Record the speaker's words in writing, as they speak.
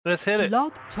Let's hit it.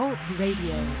 Blog Talk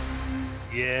Radio.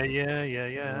 Yeah.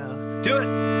 Do it.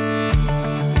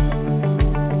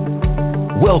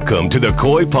 Welcome to the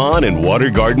Koi Pond and Water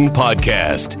Garden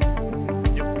Podcast.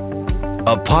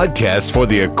 A podcast for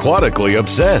the aquatically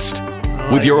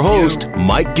obsessed. With your host,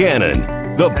 Mike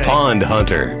Gannon, the Pond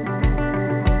Hunter.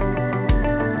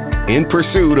 In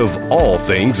pursuit of all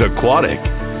things aquatic,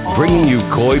 bringing you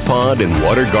koi pond and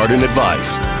water garden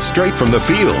advice straight from the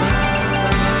field.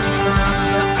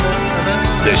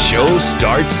 The show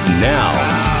starts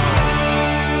now.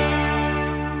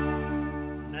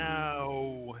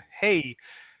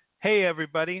 Hey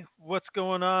everybody, what's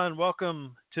going on?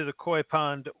 Welcome to the Koi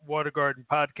Pond Water Garden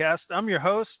Podcast. I'm your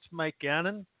host, Mike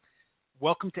Gannon.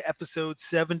 Welcome to episode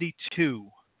 72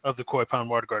 of the Koi Pond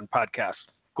Water Garden Podcast.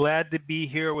 Glad to be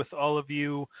here with all of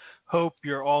you. Hope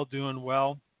you're all doing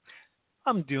well.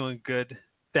 I'm doing good,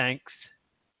 thanks.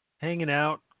 Hanging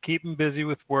out, keeping busy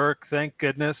with work, thank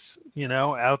goodness. You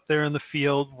know, out there in the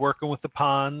field, working with the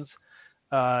ponds.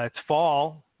 It's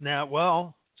fall now.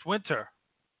 Well, it's winter.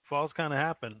 Fall's kind of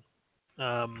happened.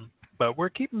 But we're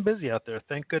keeping busy out there,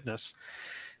 thank goodness.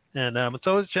 And it's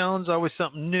always a challenge, always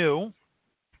something new.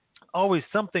 Always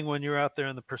something when you're out there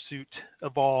in the pursuit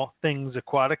of all things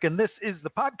aquatic. And this is the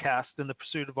podcast in the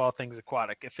pursuit of all things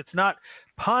aquatic. If it's not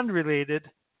pond related,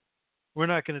 we're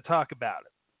not going to talk about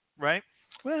it, right?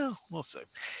 Well, we'll see.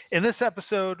 In this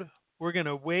episode, we're going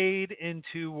to wade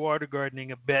into water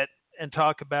gardening a bit and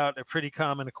talk about a pretty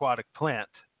common aquatic plant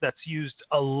that's used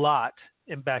a lot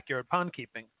in backyard pond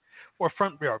keeping or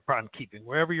front yard pond keeping,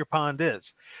 wherever your pond is.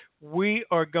 We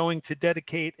are going to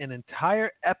dedicate an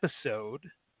entire episode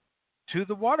to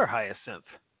the water hyacinth,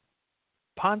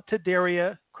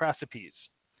 Pontederia crassipes.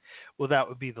 Well, that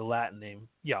would be the Latin name,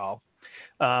 y'all.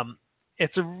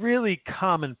 It's a really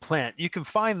common plant. You can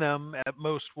find them at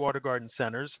most water garden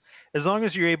centers as long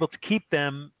as you're able to keep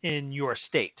them in your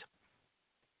state.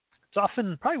 It's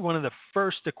often probably one of the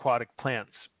first aquatic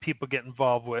plants people get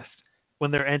involved with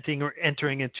when they're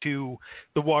entering into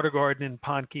the water garden and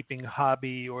pond keeping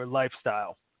hobby or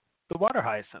lifestyle. The water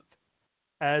hyacinth.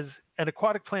 As an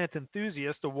aquatic plant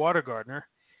enthusiast, a water gardener,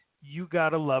 you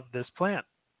gotta love this plant.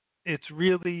 It's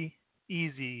really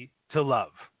easy to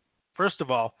love. First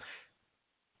of all,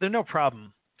 they're no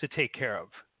problem to take care of,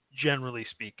 generally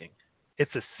speaking.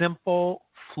 It's a simple,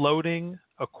 floating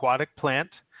aquatic plant.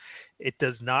 It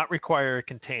does not require a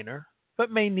container, but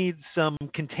may need some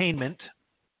containment.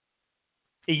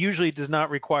 It usually does not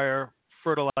require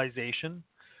fertilization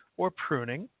or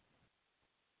pruning,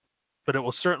 but it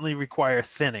will certainly require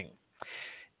thinning.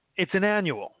 It's an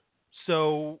annual,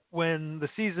 so when the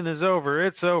season is over,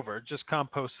 it's over. Just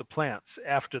compost the plants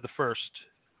after the first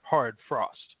hard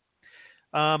frost.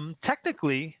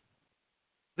 Technically,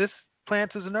 this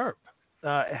plant is an herb.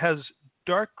 It has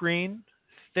dark green,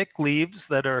 thick leaves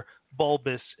that are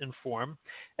bulbous in form,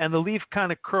 and the leaf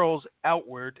kind of curls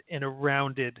outward in a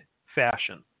rounded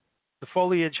fashion. The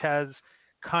foliage has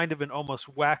kind of an almost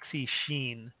waxy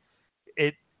sheen.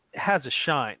 It has a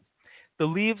shine. The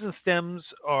leaves and stems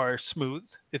are smooth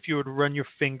if you were to run your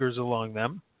fingers along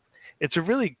them. It's a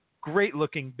really great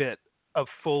looking bit of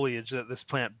foliage that this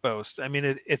plant boasts. I mean,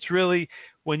 it's really,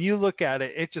 when you look at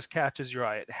it, it just catches your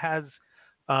eye. It has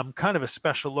kind of a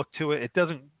special look to it. It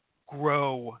doesn't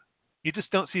grow. You just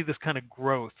don't see this kind of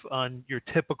growth on your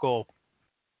typical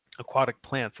aquatic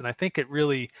plants. And I think it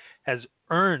really has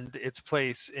earned its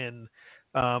place in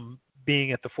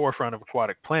being at the forefront of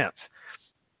aquatic plants.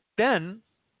 Then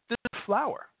there's the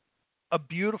flower, a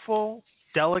beautiful,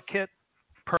 delicate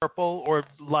purple or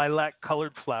lilac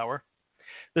colored flower.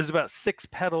 There's about 6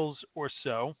 petals or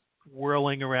so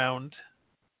whirling around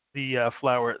the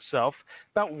flower itself,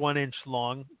 about 1 inch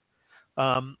long.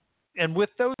 And with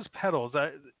those petals,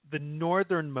 the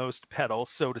northernmost petal,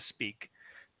 so to speak,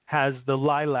 has the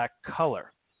lilac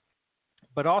color,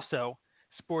 but also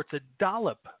sports a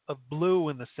dollop of blue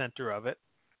in the center of it,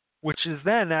 which is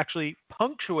then actually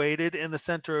punctuated in the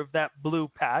center of that blue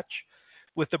patch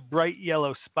with a bright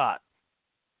yellow spot.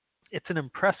 It's an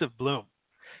impressive bloom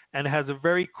and has a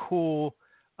very cool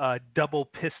double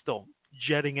pistil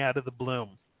jetting out of the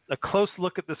bloom. A close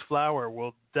look at this flower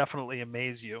will definitely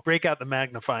amaze you. Break out the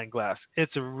magnifying glass.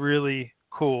 It's a really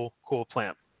cool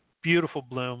plant. Beautiful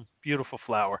bloom, beautiful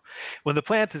flower. When the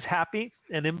plant is happy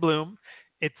and in bloom,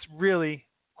 it's really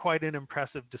quite an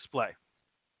impressive display.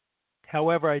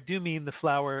 However, I do mean the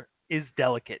flower is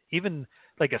delicate. Even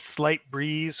like a slight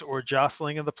breeze or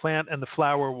jostling of the plant and the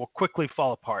flower will quickly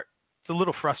fall apart. It's a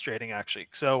little frustrating, actually.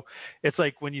 So it's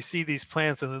like when you see these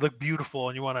plants and they look beautiful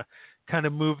and you want to kind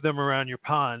of move them around your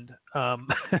pond, and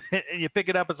you pick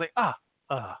it up, it's like,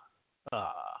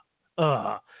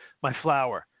 my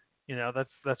flower.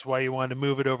 That's why you want to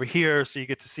move it over here so you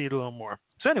get to see it a little more.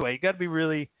 So anyway, you got to be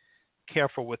really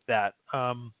careful with that.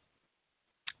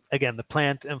 Again, the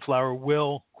plant and flower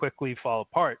will quickly fall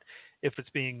apart if it's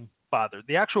being bothered.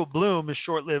 The actual bloom is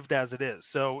short-lived as it is.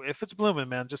 So if it's blooming,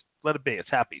 man, just let it be. It's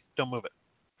happy. Don't move it.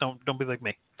 Don't be like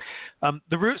me.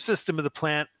 The root system of the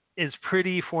plant is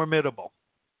pretty formidable.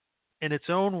 In its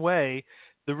own way,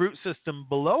 the root system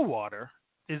below water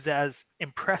is as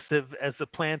impressive as the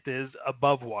plant is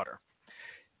above water.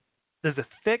 There's a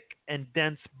thick and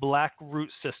dense black root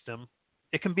system.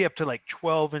 It can be up to like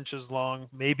 12 inches long,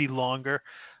 maybe longer.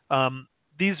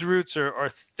 These roots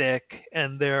are thick,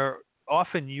 and they're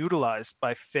often utilized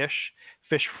by fish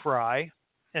fry,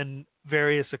 and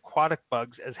various aquatic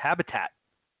bugs as habitat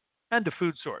and a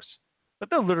food source. But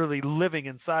they're literally living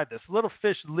inside this. Little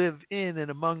fish live in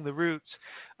and among the roots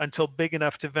until big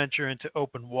enough to venture into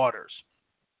open waters.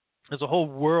 There's a whole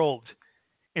world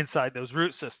inside those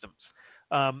root systems.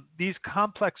 These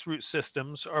complex root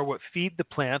systems are what feed the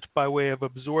plant by way of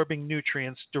absorbing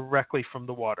nutrients directly from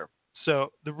the water.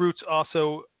 So the roots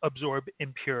also absorb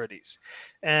impurities,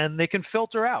 and they can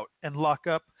filter out and lock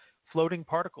up floating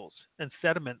particles and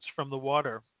sediments from the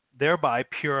water, thereby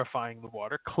purifying the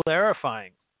water,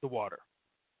 clarifying the water.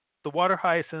 The water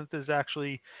hyacinth is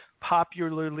actually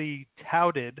popularly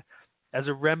touted as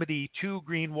a remedy to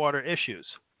green water issues,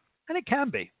 and it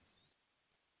can be.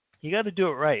 You got to do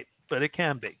it right, but it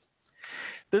can be.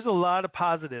 There's a lot of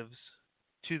positives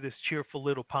to this cheerful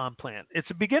little pond plant.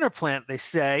 It's a beginner plant, they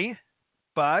say,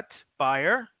 but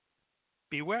buyer,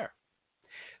 beware.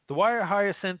 The wire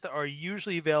hyacinth are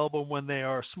usually available when they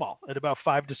are small, at about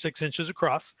 5 to 6 inches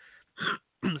across.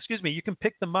 Excuse me. You can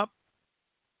pick them up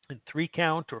in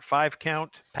 3-count or 5-count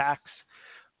packs,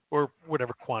 or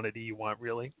whatever quantity you want,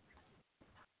 really.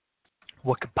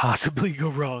 What could possibly go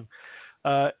wrong?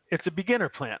 It's a beginner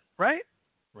plant, right?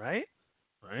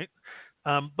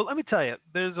 But let me tell you,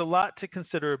 there's a lot to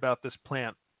consider about this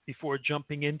plant before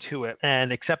jumping into it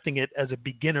and accepting it as a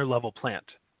beginner level plant.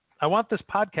 I want this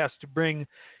podcast to bring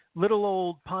little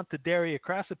old Pontidaria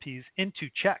crassipes into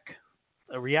check,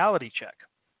 a reality check.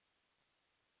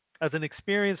 As an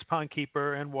experienced pond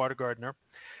keeper and water gardener,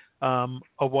 a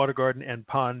water garden and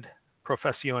pond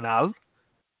professional,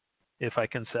 if I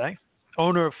can say,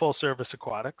 owner of Full Service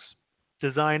Aquatics,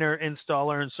 designer,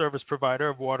 installer, and service provider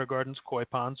of water gardens, koi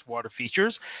ponds, water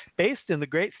features, based in the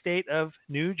great state of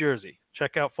New Jersey.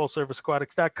 Check out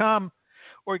fullserviceaquatics.com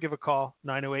or give a call,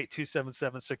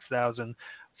 908-277-6000,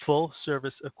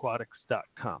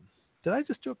 fullserviceaquatics.com. Did I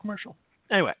just do a commercial?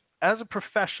 Anyway, as a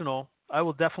professional, I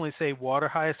will definitely say water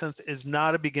hyacinth is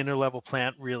not a beginner level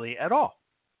plant really at all.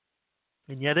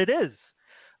 And yet it is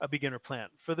a beginner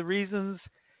plant for the reasons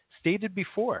stated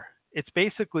before. It's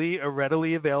basically a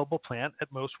readily available plant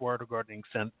at most water gardening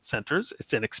centers.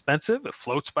 It's inexpensive, it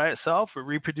floats by itself, it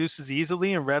reproduces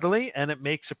easily and readily, and it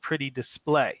makes a pretty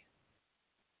display.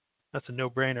 That's a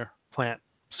no-brainer plant.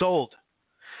 Sold.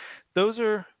 Those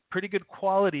are pretty good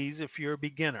qualities if you're a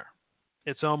beginner.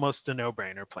 It's almost a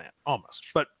no-brainer plant, almost.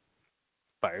 But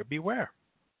buyer beware.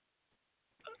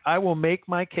 I will make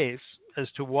my case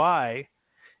as to why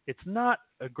it's not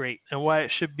a great and why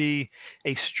it should be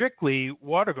a strictly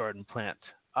water garden plant.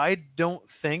 I don't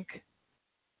think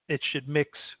it should mix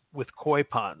with koi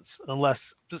ponds unless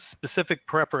specific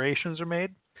preparations are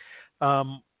made.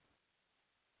 So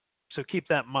keep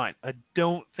that in mind. I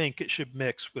don't think it should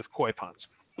mix with koi ponds.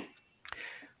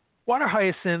 Water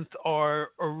hyacinth are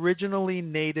originally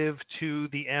native to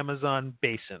the Amazon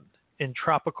basin in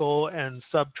tropical and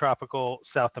subtropical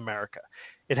South America.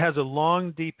 It has a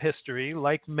long, deep history,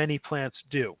 like many plants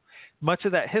do. Much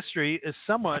of that history is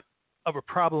somewhat of a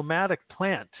problematic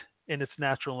plant in its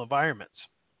natural environments.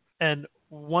 And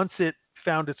once it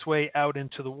found its way out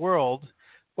into the world,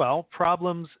 well,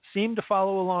 problems seem to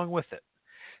follow along with it.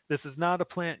 This is not a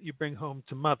plant you bring home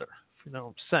to mother, if you know what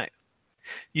I'm saying.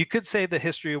 You could say the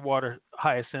history of water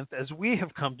hyacinth, as we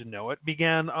have come to know it,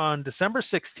 began on December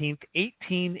 16th,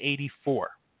 1884,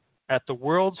 at the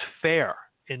World's Fair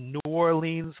in New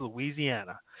Orleans,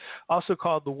 Louisiana, also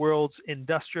called the World's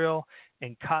Industrial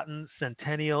and Cotton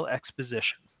Centennial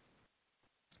Exposition.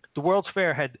 The World's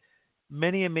Fair had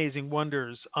many amazing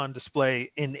wonders on display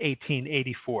in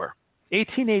 1884.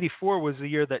 1884 was the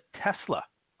year that Tesla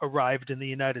arrived in the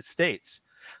United States.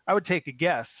 I would take a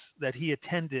guess that he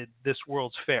attended this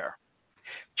World's Fair.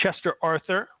 Chester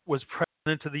Arthur was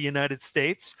president of the United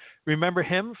States. Remember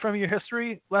him from your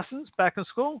history lessons back in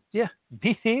school? Yeah,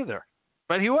 me neither.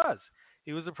 But he was.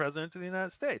 He was the president of the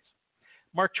United States.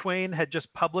 Mark Twain had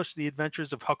just published The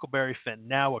Adventures of Huckleberry Finn,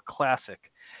 now a classic.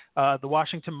 The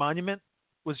Washington Monument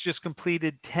was just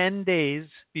completed 10 days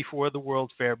before the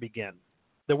World's Fair began.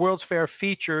 The World's Fair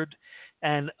featured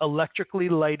an electrically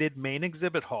lighted main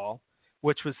exhibit hall,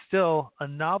 which was still a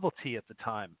novelty at the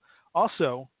time.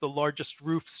 Also, the largest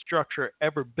roof structure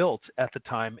ever built at the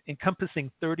time,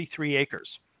 encompassing 33 acres.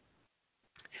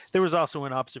 There was also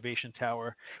an observation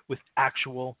tower with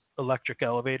actual electric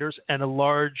elevators and a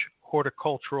large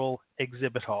horticultural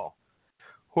exhibit hall.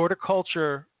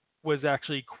 Horticulture was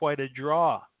actually quite a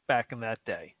draw back in that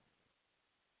day.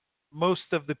 Most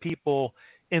of the people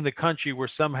in the country were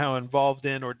somehow involved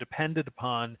in or depended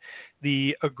upon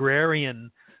the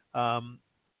agrarian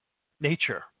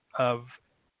nature of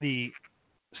the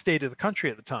state of the country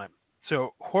at the time.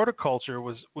 So horticulture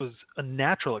was a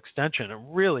natural extension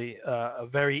and really a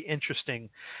very interesting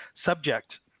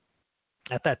subject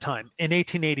at that time. In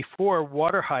 1884,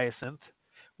 water hyacinth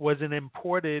was an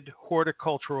imported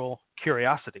horticultural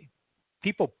curiosity.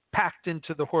 People packed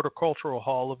into the horticultural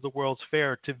hall of the World's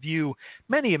Fair to view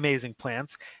many amazing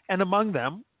plants, and among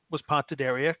them was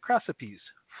Pontidaria crassipes,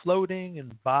 floating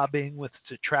and bobbing with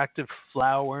its attractive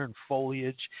flower and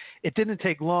foliage. It didn't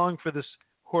take long for this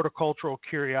horticultural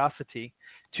curiosity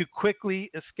to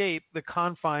quickly escape the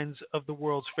confines of the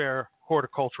World's Fair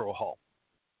horticultural hall,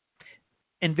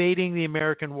 invading the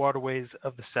American waterways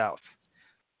of the South,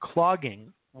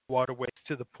 clogging waterways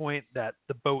to the point that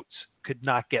the boats could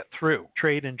not get through.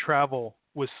 Trade and travel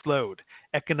was slowed.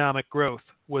 Economic growth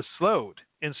was slowed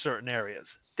in certain areas,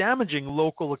 damaging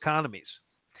local economies.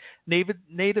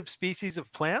 Native species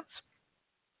of plants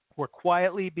were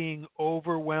quietly being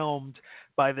overwhelmed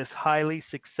by this highly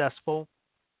successful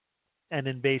and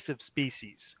invasive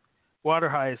species. Water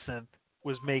hyacinth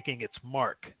was making its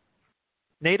mark.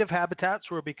 Native habitats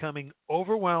were becoming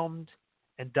overwhelmed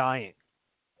and dying.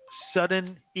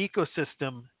 Sudden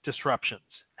ecosystem disruptions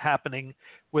happening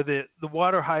where the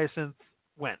water hyacinth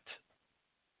went.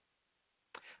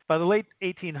 By the late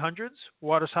 1800s,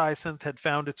 water hyacinth had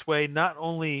found its way not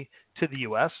only to the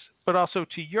U.S., but also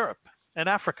to Europe and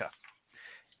Africa.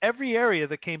 Every area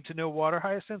that came to know water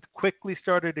hyacinth quickly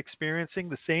started experiencing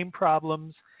the same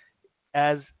problems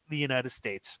as the United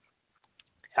States.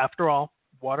 After all,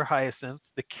 water hyacinth,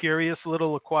 the curious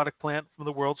little aquatic plant from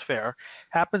the World's Fair,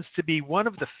 happens to be one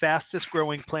of the fastest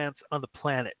growing plants on the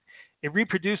planet. It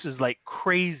reproduces like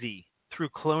crazy through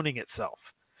cloning itself.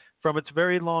 From its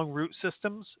very long root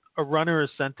systems, a runner is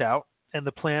sent out, and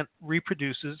the plant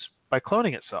reproduces by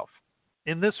cloning itself.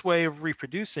 In this way of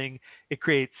reproducing, it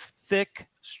creates thick,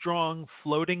 strong,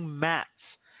 floating mats,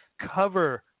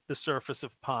 cover the surface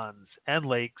of ponds and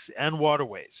lakes and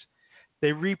waterways.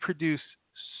 They reproduce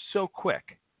so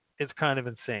quick, it's kind of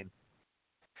insane.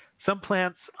 Some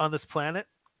plants on this planet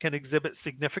can exhibit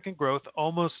significant growth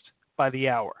almost by the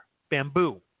hour.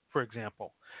 Bamboo, for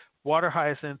example. Water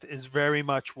hyacinth is very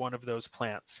much one of those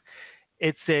plants.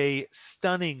 It's a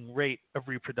stunning rate of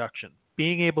reproduction,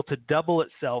 being able to double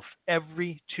itself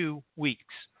every 2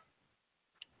 weeks.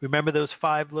 Remember those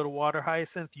 5 little water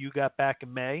hyacinth you got back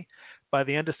in May? By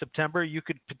the end of September, you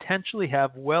could potentially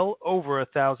have well over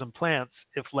 1,000 plants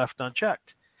if left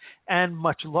unchecked, and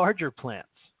much larger plants.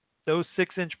 Those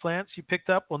 6-inch plants you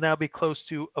picked up will now be close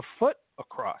to a foot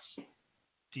across.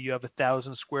 Do you have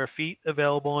 1,000 square feet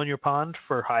available in your pond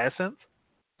for hyacinth?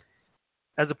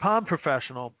 As a pond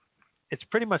professional, it's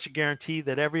pretty much a guarantee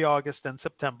that every August and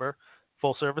September,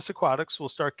 Full Service Aquatics will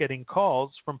start getting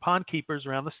calls from pond keepers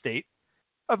around the state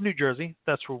of New Jersey,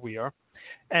 that's where we are,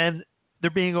 and they're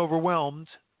being overwhelmed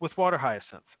with water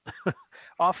hyacinth.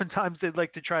 Oftentimes they'd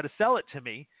like to try to sell it to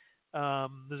me.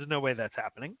 There's no way that's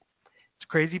happening. It's a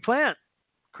crazy plant.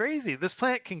 Crazy. This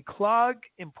plant can clog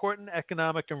important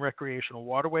economic and recreational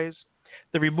waterways.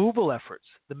 The removal efforts,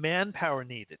 the manpower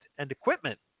needed, and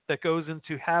equipment that goes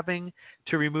into having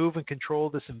to remove and control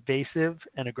this invasive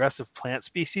and aggressive plant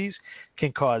species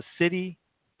can cause city,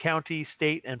 county,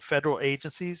 state, and federal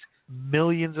agencies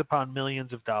millions upon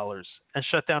millions of dollars and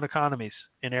shut down economies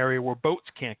in an area where boats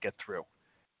can't get through.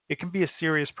 It can be a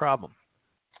serious problem.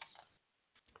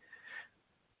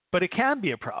 But it can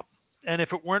be a problem. And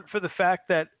if it weren't for the fact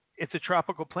that it's a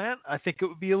tropical plant, I think it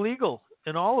would be illegal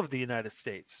in all of the United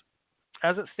States.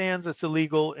 As it stands, it's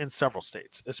illegal in several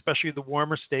states, especially the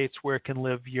warmer states where it can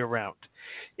live year-round.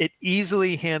 It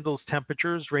easily handles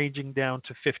temperatures ranging down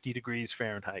to 50 degrees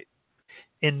Fahrenheit.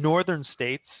 In northern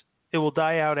states, it will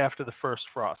die out after the first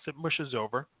frost. It mushes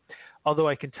over. Although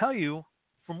I can tell you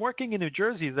from working in New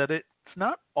Jersey that it's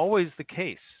not always the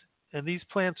case. And these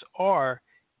plants are,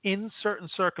 in certain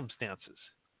circumstances,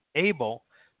 able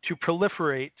to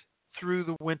proliferate through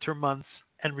the winter months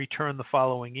and return the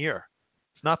following year.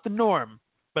 It's not the norm,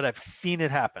 but I've seen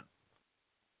it happen.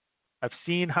 I've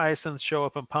seen hyacinths show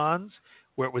up in ponds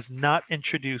where it was not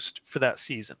introduced for that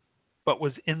season, but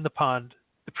was in the pond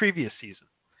the previous season.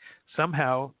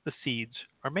 Somehow the seeds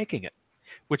are making it,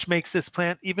 which makes this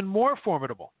plant even more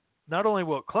formidable. Not only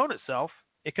will it clone itself,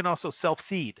 it can also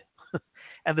self-seed.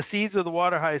 And the seeds of the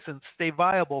water hyacinth stay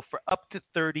viable for up to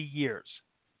 30 years.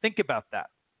 Think about that.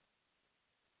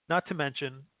 Not to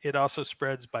mention, it also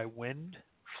spreads by wind,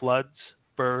 floods,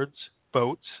 birds,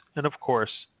 boats, and of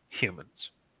course, humans.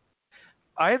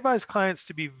 I advise clients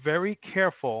to be very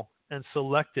careful and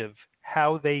selective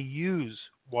how they use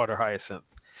water hyacinth.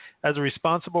 As a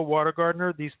responsible water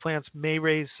gardener, these plants may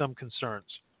raise some concerns.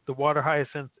 The water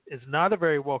hyacinth is not a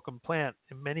very welcome plant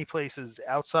in many places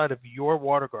outside of your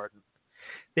water garden.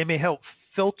 They may help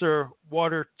filter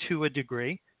water to a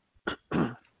degree,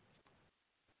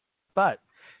 but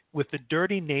with the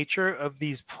dirty nature of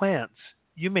these plants,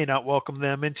 you may not welcome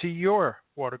them into your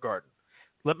water garden.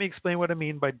 Let me explain what I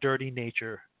mean by dirty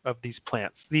nature of these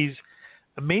plants. These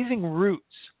amazing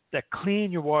roots that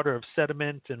clean your water of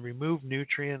sediment and remove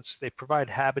nutrients, they provide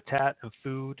habitat and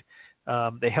food.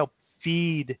 They help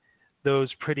feed those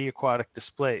pretty aquatic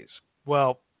displays.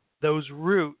 Well, those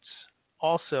roots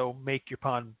also make your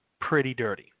pond pretty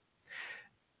dirty.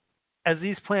 As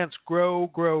these plants grow,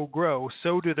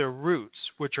 so do their roots,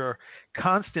 which are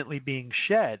constantly being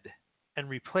shed and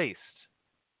replaced.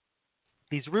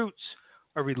 These roots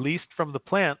are released from the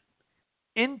plant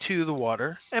into the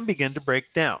water and begin to break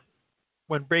down.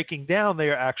 When breaking down, they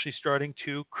are actually starting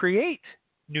to create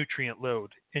nutrient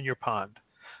load in your pond.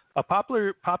 A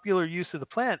popular use of the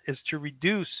plant is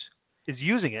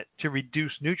using it to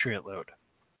reduce nutrient load.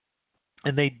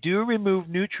 And they do remove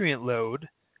nutrient load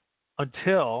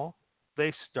until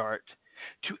they start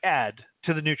to add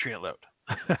to the nutrient load.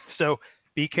 So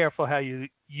be careful how you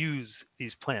use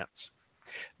these plants.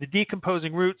 The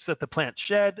decomposing roots that the plants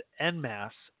shed en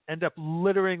masse end up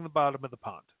littering the bottom of the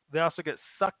pond. They also get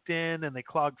sucked in and they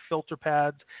clog filter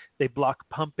pads. They block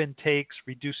pump intakes,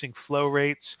 reducing flow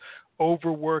rates,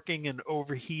 overworking and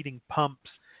overheating pumps.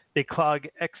 They clog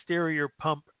exterior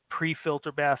pump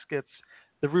pre-filter baskets.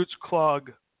 The roots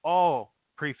clog all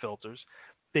pre-filters.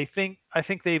 I think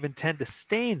they even tend to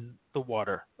stain the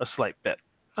water a slight bit.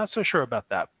 Not so sure about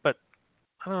that, but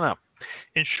I don't know.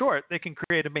 In short, they can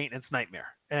create a maintenance nightmare,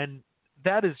 and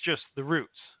that is just the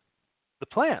roots. The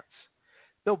plants,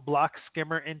 they'll block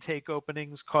skimmer intake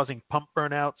openings, causing pump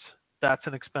burnouts. That's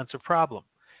an expensive problem.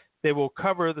 They will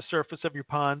cover the surface of your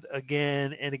pond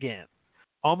again and again.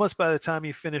 Almost by the time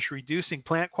you finish reducing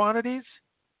plant quantities,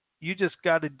 you just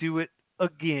got to do it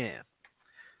again.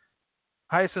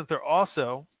 Hyacinth are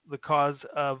also the cause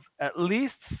of at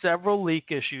least several leak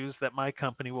issues that my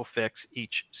company will fix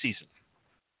each season.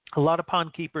 A lot of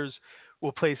pond keepers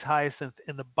will place hyacinth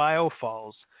in the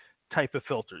biofalls type of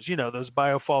filters. You know, those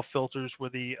biofall filters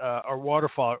where our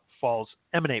waterfalls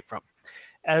emanate from.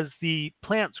 As the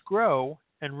plants grow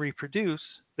and reproduce,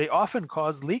 they often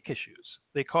cause leak issues.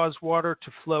 They cause water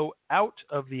to flow out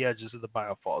of the edges of the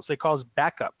biofalls. They cause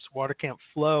backups. Water can't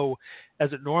flow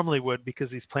as it normally would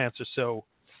because these plants are so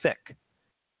thick.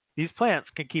 These plants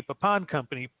can keep a pond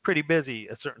company pretty busy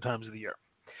at certain times of the year.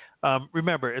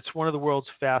 Remember, it's one of the world's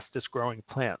fastest growing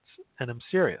plants, and I'm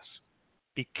serious.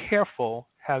 Be careful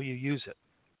how you use it.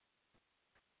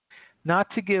 Not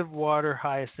to give water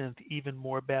hyacinth even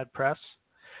more bad press,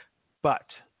 but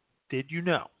did you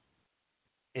know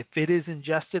if it is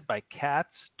ingested by cats,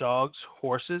 dogs,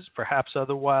 horses, perhaps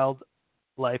other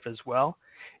wildlife as well,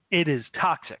 it is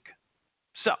toxic.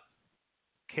 So,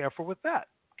 careful with that.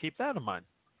 Keep that in mind.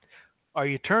 Are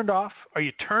you turned off? Are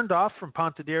you turned off from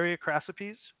Pontidaria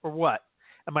crassipes, or what?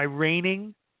 Am I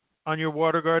raining on your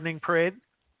water gardening parade?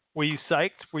 Were you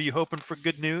psyched? Were you hoping for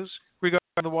good news regarding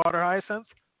the water hyacinth?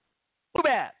 Too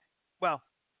bad. Well,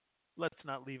 let's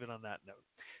not leave it on that note.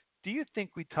 Do you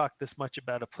think we talk this much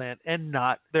about a plant and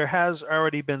not? There has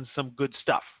already been some good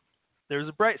stuff. There's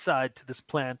a bright side to this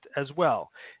plant as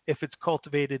well, if it's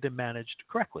cultivated and managed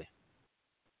correctly.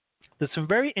 There's some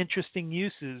very interesting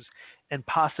uses and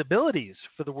possibilities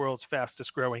for the world's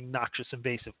fastest growing noxious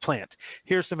invasive plant.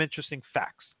 Here's some interesting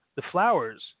facts. The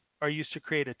flowers are used to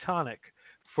create a tonic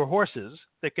for horses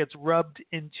that gets rubbed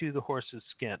into the horse's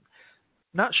skin.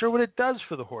 Not sure what it does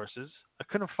for the horses. I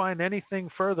couldn't find anything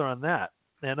further on that,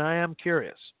 and I am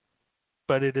curious.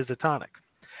 But it is a tonic.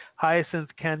 Hyacinth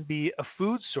can be a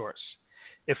food source.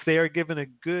 If they are given a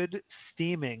good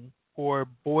steaming or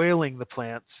boiling the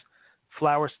plants,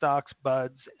 flower stalks,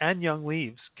 buds, and young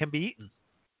leaves can be eaten.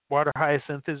 Water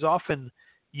hyacinth is often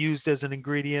used as an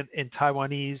ingredient in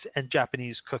Taiwanese and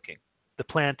Japanese cooking. The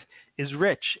plant is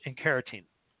rich in carotene.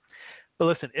 But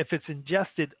listen, if it's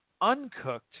ingested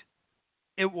uncooked,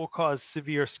 it will cause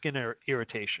severe skin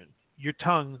irritation. your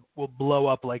tongue will blow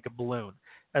up like a balloon,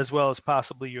 as well as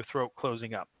possibly your throat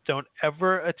closing up. Don't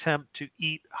ever attempt to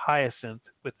eat hyacinth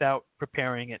without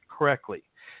preparing it correctly,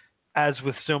 as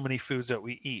with so many foods that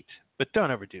we eat. But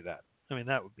don't ever do that. I mean,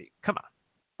 that would be, come on,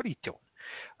 what are you doing?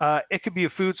 It could be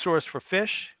a food source for fish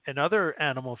and other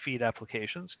animal feed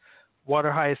applications.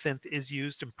 Water hyacinth is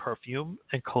used in perfume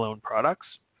and cologne products.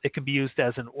 It can be used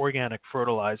as an organic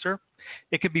fertilizer.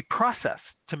 It can be processed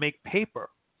to make paper,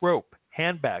 rope,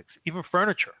 handbags, even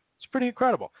furniture. It's pretty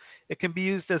incredible. It can be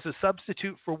used as a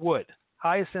substitute for wood.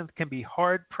 Hyacinth can be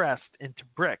hard pressed into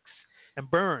bricks and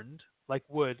burned like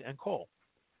wood and coal.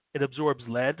 It absorbs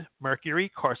lead,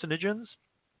 mercury, carcinogens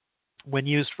when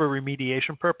used for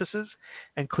remediation purposes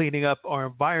and cleaning up our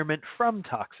environment from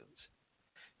toxins.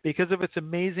 Because of its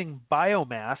amazing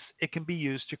biomass, it can be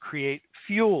used to create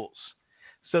fuels.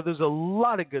 So there's a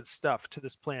lot of good stuff to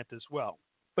this plant as well.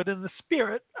 But in the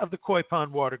spirit of the Koi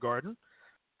Pond Water Garden,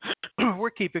 we're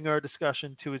keeping our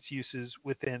discussion to its uses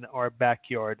within our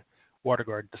backyard water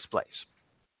garden displays.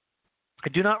 I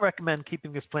do not recommend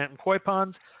keeping this plant in koi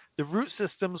ponds. The root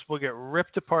systems will get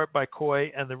ripped apart by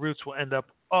koi and the roots will end up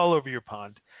all over your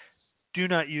pond. Do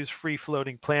not use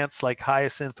free-floating plants like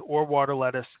hyacinth or water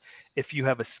lettuce if you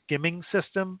have a skimming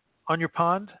system on your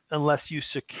pond, unless you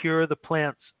secure the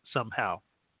plants somehow.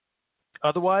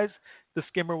 Otherwise, the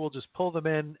skimmer will just pull them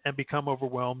in and become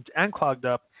overwhelmed and clogged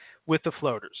up with the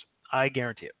floaters. I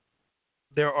guarantee it.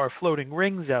 There are floating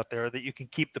rings out there that you can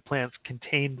keep the plants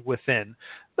contained within.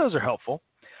 Those are helpful.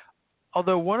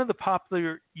 Although one of the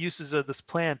popular uses of this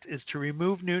plant is to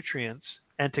remove nutrients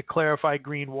and to clarify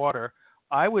green water,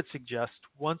 I would suggest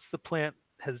once the plant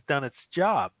has done its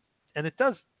job, and it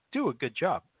does do a good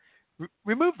job,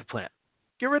 remove the plant.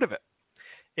 Get rid of it.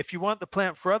 If you want the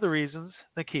plant for other reasons,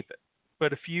 then keep it.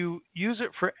 But if you use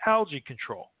it for algae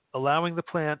control, allowing the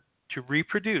plant to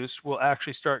reproduce will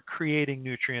actually start creating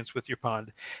nutrients with your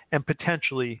pond and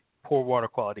potentially poor water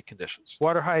quality conditions.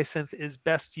 Water hyacinth is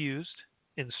best used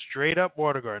in straight up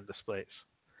water garden displays.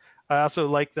 I also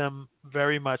like them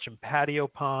very much in patio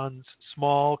ponds,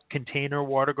 small container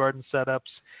water garden setups.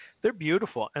 They're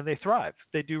beautiful and they thrive.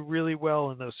 They do really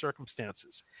well in those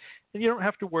circumstances. And you don't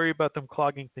have to worry about them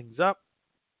clogging things up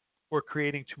or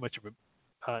creating too much of a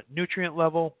nutrient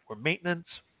level or maintenance.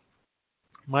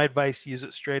 My advice, use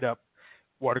it straight up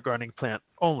water gardening plant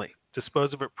only.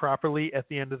 Dispose of it properly at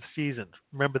the end of the season.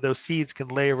 Remember, those seeds can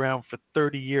lay around for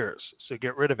 30 years, so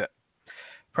get rid of it.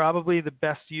 Probably the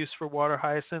best use for water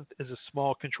hyacinth is a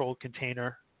small controlled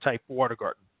container type water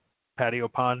garden. Patio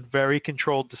pond, very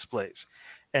controlled displays.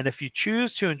 And if you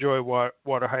choose to enjoy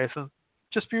water hyacinth,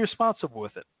 just be responsible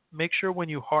with it. Make sure when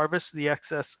you harvest the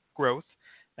excess growth,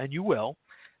 and you will,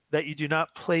 that you do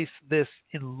not place this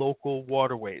in local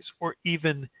waterways or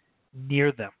even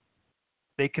near them.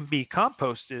 They can be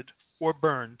composted or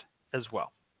burned as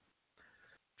well.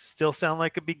 Still sound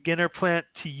like a beginner plant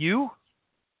to you?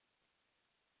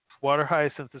 Water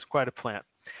hyacinth is quite a plant.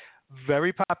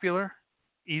 Very popular,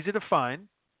 easy to find,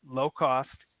 low cost,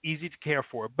 easy to care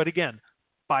for. But again,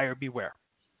 buyer beware.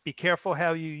 Be careful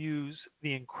how you use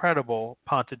the incredible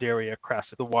Pontidaria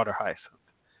crassa, the water hyacinth.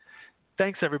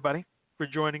 Thanks, everybody, for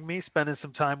joining me, spending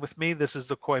some time with me. This is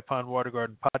the Koi Pond Water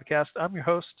Garden Podcast. I'm your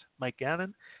host, Mike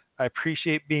Gannon. I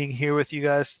appreciate being here with you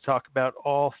guys to talk about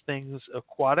all things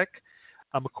aquatic.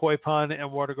 I'm a koi pond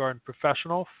and water garden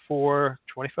professional for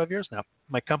 25 years now.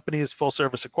 My company is Full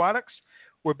Service Aquatics.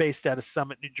 We're based out of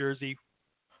Summit, New Jersey.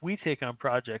 We take on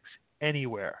projects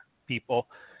anywhere, people.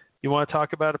 You want to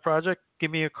talk about a project? Give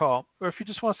me a call. Or if you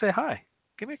just want to say hi,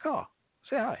 give me a call.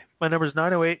 Say hi. My number is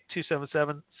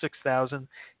 908-277-6000.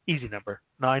 Easy number,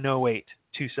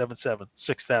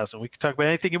 908-277-6000. We can talk about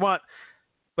anything you want,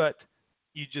 but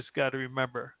you just got to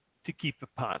remember to keep it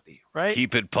pondy, right?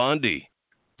 Keep it pondy.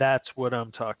 That's what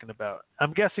I'm talking about.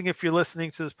 I'm guessing if you're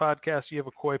listening to this podcast, you have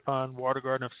a koi pond, water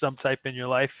garden of some type in your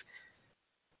life.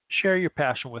 Share your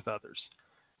passion with others.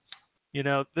 You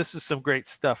know, this is some great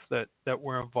stuff that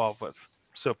we're involved with.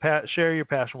 So share your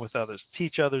passion with others.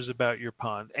 Teach others about your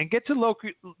pond. And get to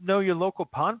know your local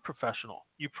pond professional.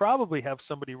 You probably have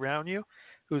somebody around you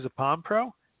who's a pond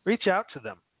pro. Reach out to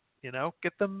them. You know,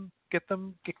 get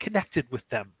connected with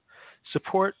them.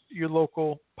 Support your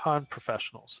local pond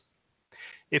professionals.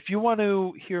 If you want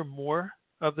to hear more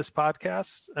of this podcast,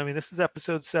 I mean, this is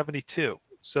episode 72.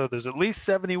 So there's at least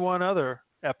 71 other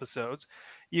episodes.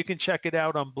 You can check it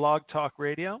out on Blog Talk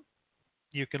Radio.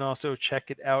 You can also check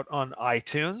it out on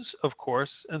iTunes, of course,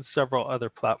 and several other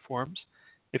platforms.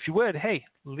 If you would, hey,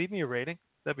 leave me a rating.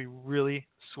 That'd be really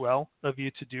swell of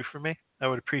you to do for me. I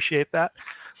would appreciate that.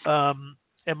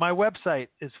 And my website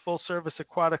is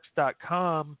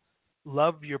fullserviceaquatics.com.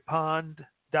 Love your pond.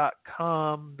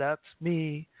 koi.com. That's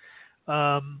me.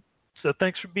 So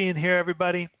thanks for being here,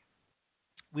 everybody.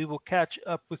 We will catch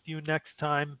up with you next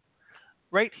time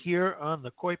right here on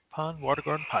the Koi Pond Water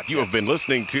Garden Podcast. You have been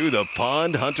listening to the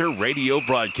Pond Hunter Radio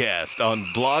broadcast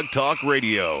on Blog Talk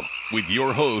Radio with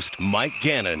your host, Mike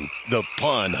Gannon, the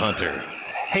Pond Hunter.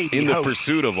 In the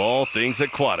pursuit of all things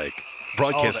aquatic.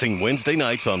 Broadcasting Wednesday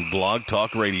nights on Blog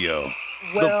Talk Radio.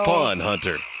 The Pond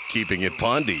Hunter, keeping it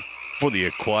pondy for the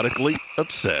aquatically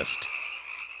obsessed.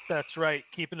 That's right,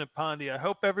 keeping it pondy. I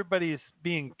hope everybody is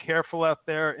being careful out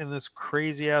there in this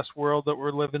crazy-ass world that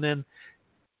we're living in.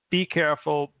 Be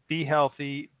careful, be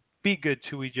healthy, be good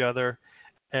to each other,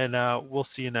 and we'll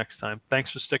see you next time. Thanks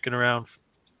for sticking around.